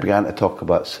personality, and he began to talk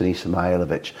about Sinisa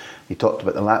Mihajlovic. He talked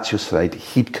about the Lazio side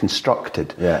he'd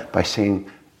constructed by saying,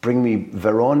 bring me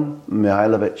Veron,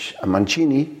 Mihajlovic and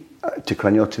Mancini to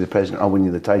Cragnotti, the president, I'll win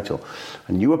you the title.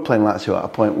 And you were playing Lazio at a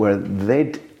point where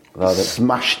they'd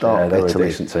smashed up they Italy. Were a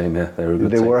decent team, they were a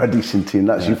good team. They were a decent team,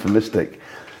 that's euphemistic.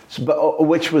 So, but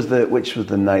which was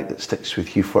the night that sticks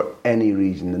with you for any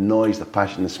reason? The noise, the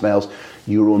passion, the smells,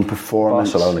 your own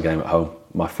performance? Barcelona game at home,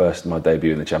 my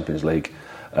debut in the Champions League.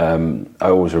 I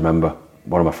always remember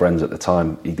one of my friends at the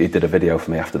time, he did a video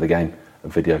for me after the game.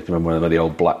 Do you remember one of the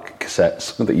old black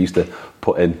cassettes that you used to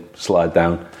put in, slide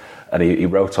down? And he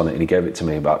wrote on it, and he gave it to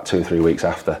me about 2 or 3 weeks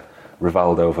after.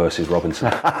 Rivaldo versus Robinson,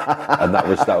 and that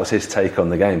was his take on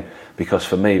the game. Because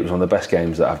for me, it was one of the best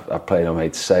games that I've played. I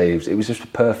made saves. It was just a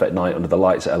perfect night under the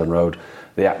lights at Ellen Road.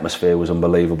 The atmosphere was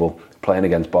unbelievable. Playing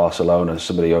against Barcelona,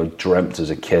 somebody I dreamt as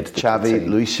a kid. Xavi,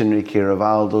 Luis Enrique,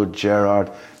 Rivaldo,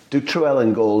 Gerrard. Dutrell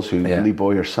in goals, who Lee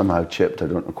Bowyer somehow chipped. I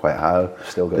don't know quite how.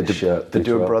 Still got his shirt. The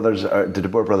De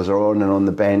Boer brothers are on and on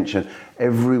the bench, and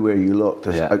everywhere you look,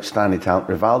 there's outstanding talent.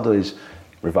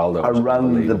 Rivaldo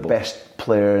around the best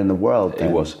player in the world. Then.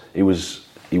 He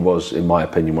was, in my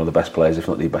opinion, one of the best players, if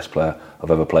not the best player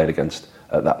I've ever played against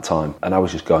at that time. And I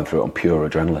was just going through it on pure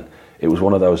adrenaline. It was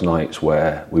one of those nights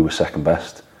where we were second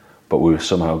best, but we were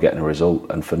somehow getting a result.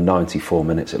 And for 94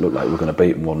 minutes, it looked like we were going to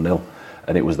beat them 1-0.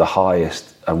 And it was the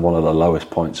highest and one of the lowest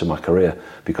points of my career,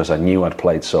 because I knew I'd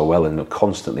played so well and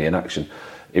constantly in action.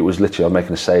 It was literally, I was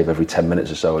making a save every 10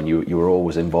 minutes or so, and you were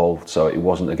always involved. So it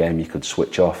wasn't a game you could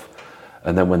switch off.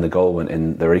 And then when the goal went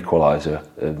in, their equaliser,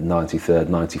 93rd,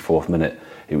 94th minute,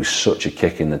 it was such a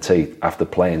kick in the teeth after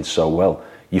playing so well.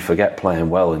 You forget playing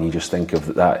well and you just think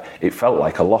of that. It felt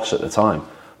like a loss at the time.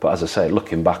 But as I say,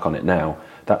 looking back on it now,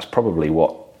 that's probably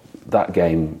what that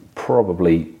game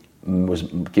probably was,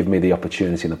 give me the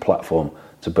opportunity and the platform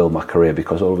to build my career,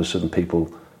 because all of a sudden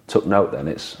people took note then.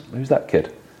 It's, who's that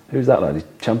kid? Who's that lad?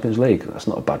 Champions League, that's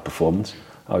not a bad performance.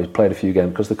 Oh, he's played a few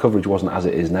games, because the coverage wasn't as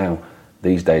it is now.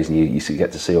 These days, and you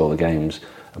get to see all the games,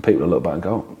 and people will look back and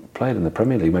go, oh, played in the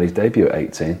Premier League, made his debut at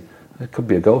 18. It could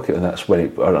be a goalkeeper, and that's when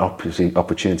an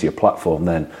opportunity, a platform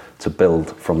then to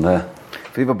build from there.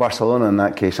 Viva Barcelona in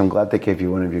that case. I'm glad they gave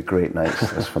you one of your great nights.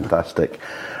 That's fantastic.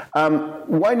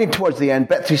 Winding towards the end,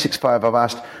 Bet365 I've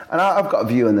asked, and I've got a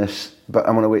view on this, but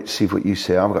I'm going to wait to see what you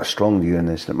say. I've got a strong view on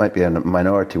this, and it might be a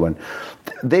minority one.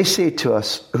 They say to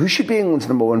us, who should be England's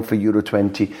number one for Euro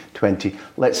 2020?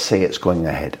 Let's say it's going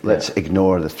ahead. Let's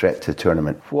ignore the threat to the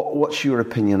tournament. What's your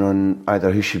opinion on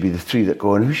either who should be the three that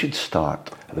go and who should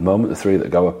start? At the moment, the three that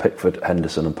go are Pickford,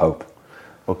 Henderson and Pope.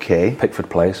 Okay. Pickford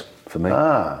plays for me.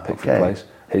 Pickford plays.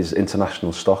 His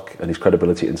international stock and his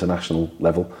credibility at international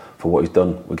level for what he's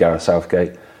done with Gareth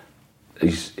Southgate,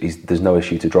 there's no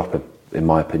issue to drop him, in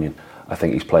my opinion. I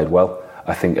think he's played well.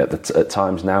 I think at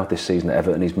times now, this season at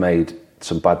Everton, he's made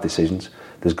some bad decisions.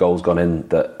 There's goals gone in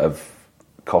that have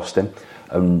cost him.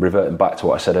 And reverting back to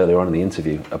what I said earlier on in the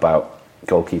interview about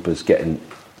goalkeepers getting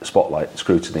spotlight,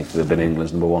 scrutiny, they've been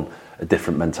England's number one, a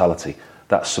different mentality.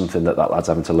 That's something that lad's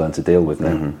having to learn to deal with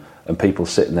now. Mm-hmm. And people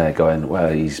sitting there going, well,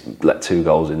 he's let 2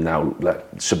 goals in now,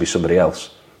 should be somebody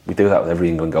else. We do that with every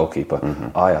England goalkeeper.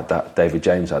 Mm-hmm. I had that, David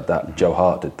James had that, mm-hmm. Joe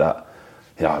Hart did that.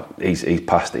 He's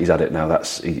passed it, he's had it now,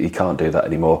 he can't do that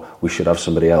anymore. We should have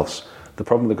somebody else. The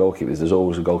problem with the goalkeeper is there's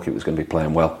always a goalkeeper that's going to be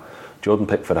playing well. Jordan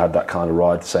Pickford had that kind of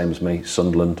ride, the same as me.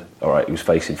 Sunderland, all right, he was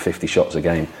facing 50 shots a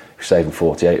game. He was saving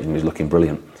 48 of them. He was looking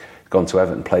brilliant. Gone to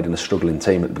Everton, played in a struggling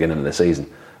team at the beginning of the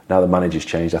season. Now the manager's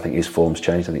changed. I think his form's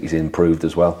changed. I think he's improved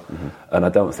as well. And I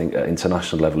don't think at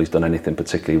international level he's done anything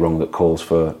particularly wrong that calls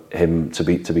for him to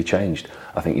be changed.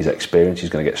 I think his experience, he's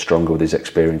going to get stronger with his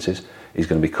experiences. He's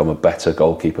going to become a better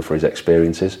goalkeeper for his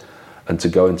experiences. And to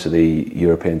go into the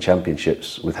European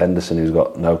Championships with Henderson, who's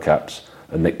got no caps,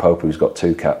 and Nick Pope, who's got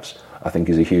 2 caps, I think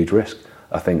is a huge risk.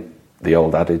 I think the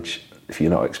old adage, if you're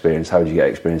not experienced, how do you get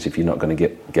experience if you're not going to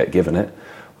get given it?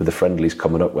 With the friendlies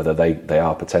coming up, whether they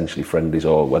are potentially friendlies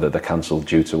or whether they're cancelled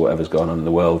due to whatever's going on in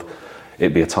the world,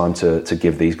 it'd be a time to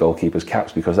give these goalkeepers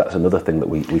caps, because that's another thing that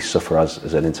we suffer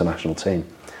as an international team.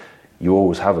 You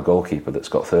always have a goalkeeper that's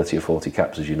got 30 or 40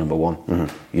 caps as your number one.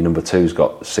 Your number two's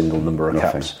got a single number of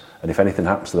caps. And if anything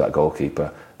happens to that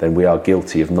goalkeeper, then we are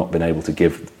guilty of not being able to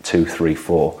give 2, 3,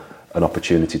 4 an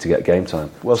opportunity to get game time.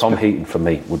 Well, Tom Heaton, for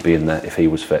me, would be in there if he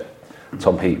was fit.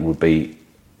 Tom Heaton would be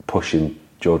pushing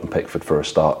Jordan Pickford for a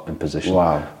start in position.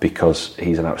 Wow. Because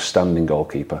he's an outstanding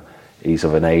goalkeeper. He's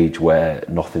of an age where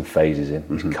nothing phases him.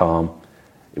 He's calm.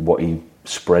 What he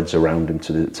spreads around him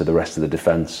to the rest of the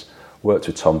defence. Worked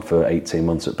with Tom for 18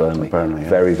 months at Burnley.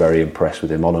 Very, very impressed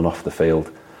with him on and off the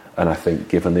field. And I think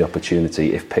given the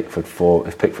opportunity, if Pickford's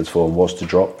form was to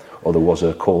drop or there was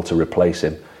a call to replace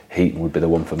him, Heaton would be the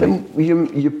one for me.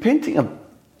 You're painting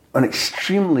an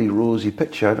extremely rosy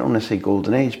picture. I don't want to say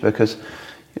golden age, because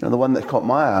the one that caught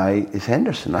my eye is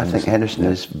Henderson. I think Henderson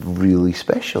is really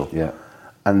special. Yeah.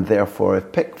 And therefore, if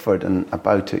Pickford and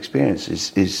about to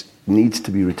experience needs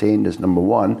to be retained as number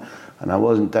one, and I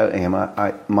wasn't doubting him.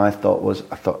 My thought was,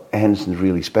 I thought Henderson's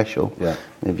really special. Yeah.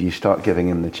 If you start giving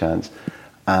him the chance,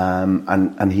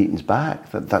 and Heaton's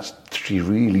back, that's 3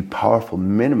 really powerful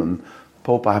minimum.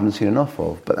 Pope I haven't seen enough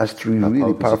of, but that's 3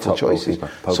 really powerful choices.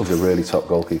 Pope's a really top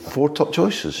goalkeeper. 4 top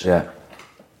choices. Yeah.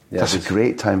 That's a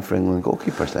great time for England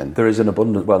goalkeepers then. There is an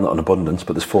abundance, well, not an abundance,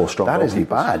 but there's 4 strong goalkeepers. That isn't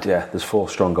bad. Yeah, there's 4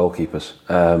 strong goalkeepers.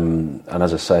 And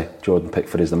as I say, Jordan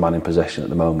Pickford is the man in possession at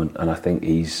the moment, and I think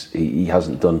he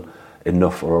hasn't done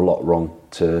enough or a lot wrong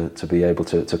to be able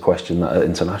to question that at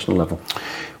international level.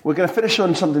 We're going to finish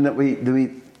on something that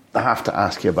we have to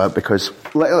ask you about, because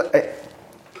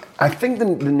I think the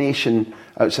nation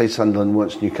outside Sunderland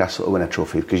wants Newcastle to win a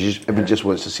trophy, because everyone just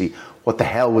wants to see what the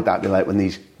hell would that be like when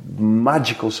these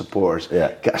magical supporters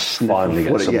get a sniff finally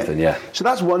get something. Yeah. So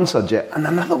that's one subject, and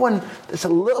another one that's a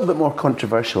little bit more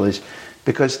controversial is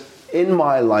because in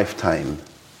my lifetime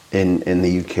in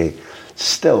the UK,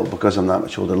 still, because I'm that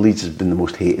much older, Leeds has been the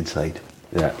most hated side.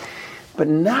 Yeah. But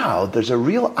now there's a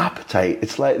real appetite.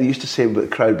 It's like they used to say about the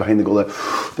crowd behind the goal,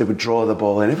 that they would draw the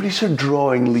ball in. Everybody's sort of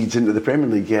drawing Leeds into the Premier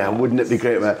League. Yeah, wouldn't it be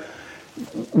great?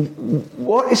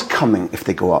 What is coming if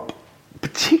they go up?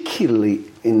 Particularly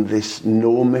in this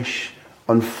gnomish,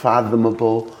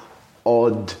 unfathomable,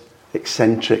 odd,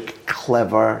 eccentric,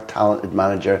 clever, talented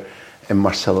manager in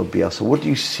Marcelo Bielsa. What do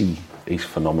you see? He's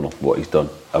phenomenal, what he's done.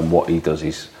 And what he does,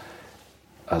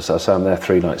 as I say, I'm there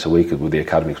 3 nights a week with the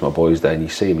academy because my boy's there, and you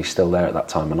see him, he's still there at that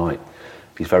time of night.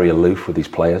 He's very aloof with his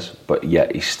players, but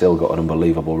yet he's still got an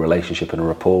unbelievable relationship and a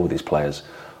rapport with his players.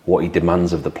 What he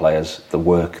demands of the players, the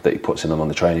work that he puts in them on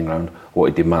the training ground, what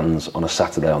he demands on a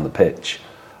Saturday on the pitch.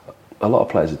 A lot of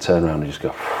players would turn around and just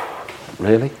go,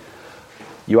 really?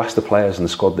 You ask the players and the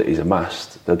squad that he's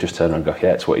amassed, they'll just turn around and go,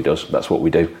 yeah, it's what he does, that's what we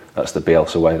do, that's the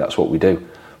Bielsa way, that's what we do.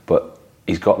 But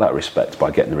he's got that respect by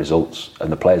getting the results,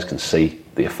 and the players can see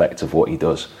the effect of what he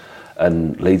does.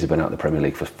 And Leeds have been out of the Premier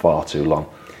League for far too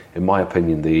long. In my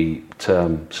opinion, the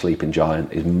term sleeping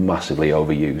giant is massively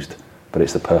overused, but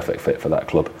it's the perfect fit for that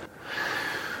club.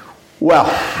 Well,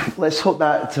 let's hope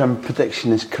that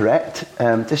prediction is correct.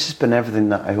 This has been everything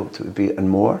that I hoped it would be and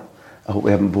more. I hope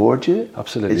we haven't bored you.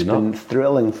 Absolutely not. It's been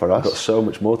thrilling for us. I've got so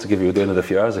much more to give you. We'll do another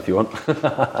few hours if you want.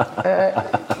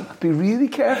 Be really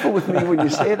careful with me when you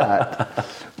say that.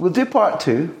 We'll do part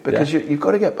 2, because you've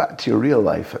got to get back to your real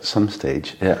life at some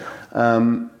stage. Yeah.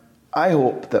 I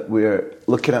hope that we're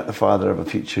looking at the father of a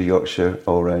future Yorkshire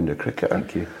all-rounder cricketer.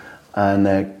 Thank you.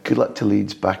 And good luck to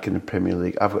Leeds back in the Premier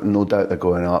League. I've got no doubt they're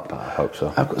going up. I hope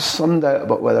so. I've got some doubt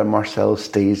about whether Marcel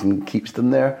stays and keeps them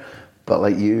there. But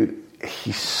like you,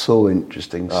 he's so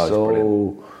interesting,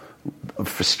 so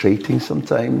frustrating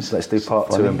sometimes. Let's do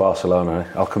part 2 in Barcelona.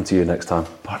 I'll come to you next time.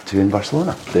 Part 2 in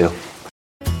Barcelona. Deal.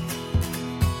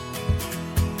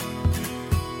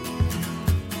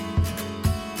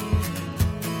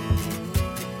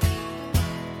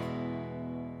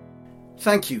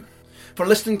 Thank you for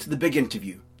listening to The Big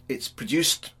Interview. It's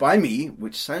produced by me,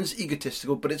 which sounds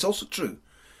egotistical, but it's also true,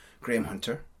 Graham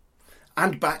Hunter,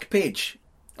 and Backpage.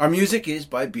 Our music is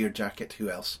by Beer Jacket, who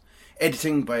else?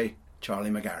 Editing by Charlie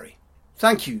McGarry.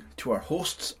 Thank you to our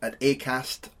hosts at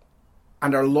Acast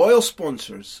and our loyal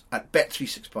sponsors at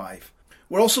Bet365.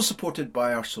 We're also supported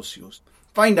by our socios.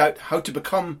 Find out how to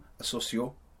become a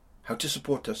socio, how to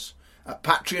support us, at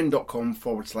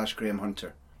patreon.com/Graham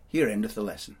Hunter. Here endeth the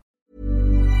lesson.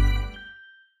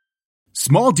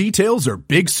 Small details are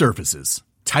big surfaces.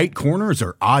 Tight corners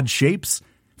are odd shapes.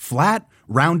 Flat,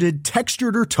 rounded,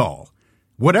 textured, or tall.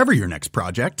 Whatever your next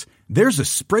project, there's a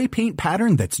spray paint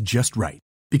pattern that's just right.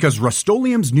 Because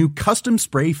Rust-Oleum's new Custom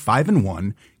Spray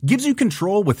 5-in-1 gives you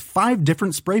control with 5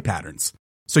 different spray patterns.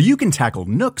 So you can tackle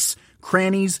nooks,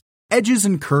 crannies, edges,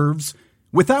 and curves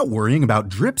without worrying about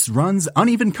drips, runs,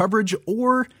 uneven coverage,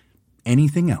 or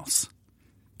anything else.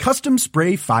 Custom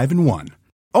Spray 5-in-1.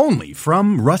 Only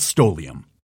from Rust-Oleum.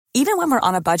 Even when we're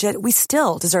on a budget, we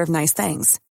still deserve nice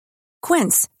things.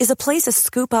 Quince is a place to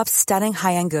scoop up stunning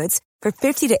high-end goods for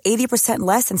 50 to 80%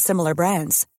 less than similar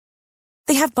brands.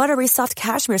 They have buttery soft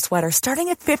cashmere sweaters starting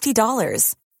at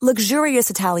 $50, luxurious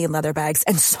Italian leather bags,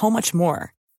 and so much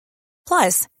more.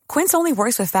 Plus, Quince only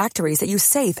works with factories that use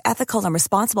safe, ethical, and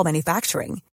responsible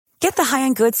manufacturing. Get the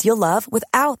high-end goods you'll love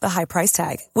without the high price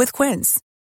tag with Quince.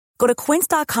 Go to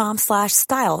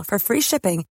quince.com/style for free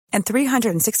shipping and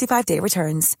 365-day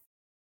returns.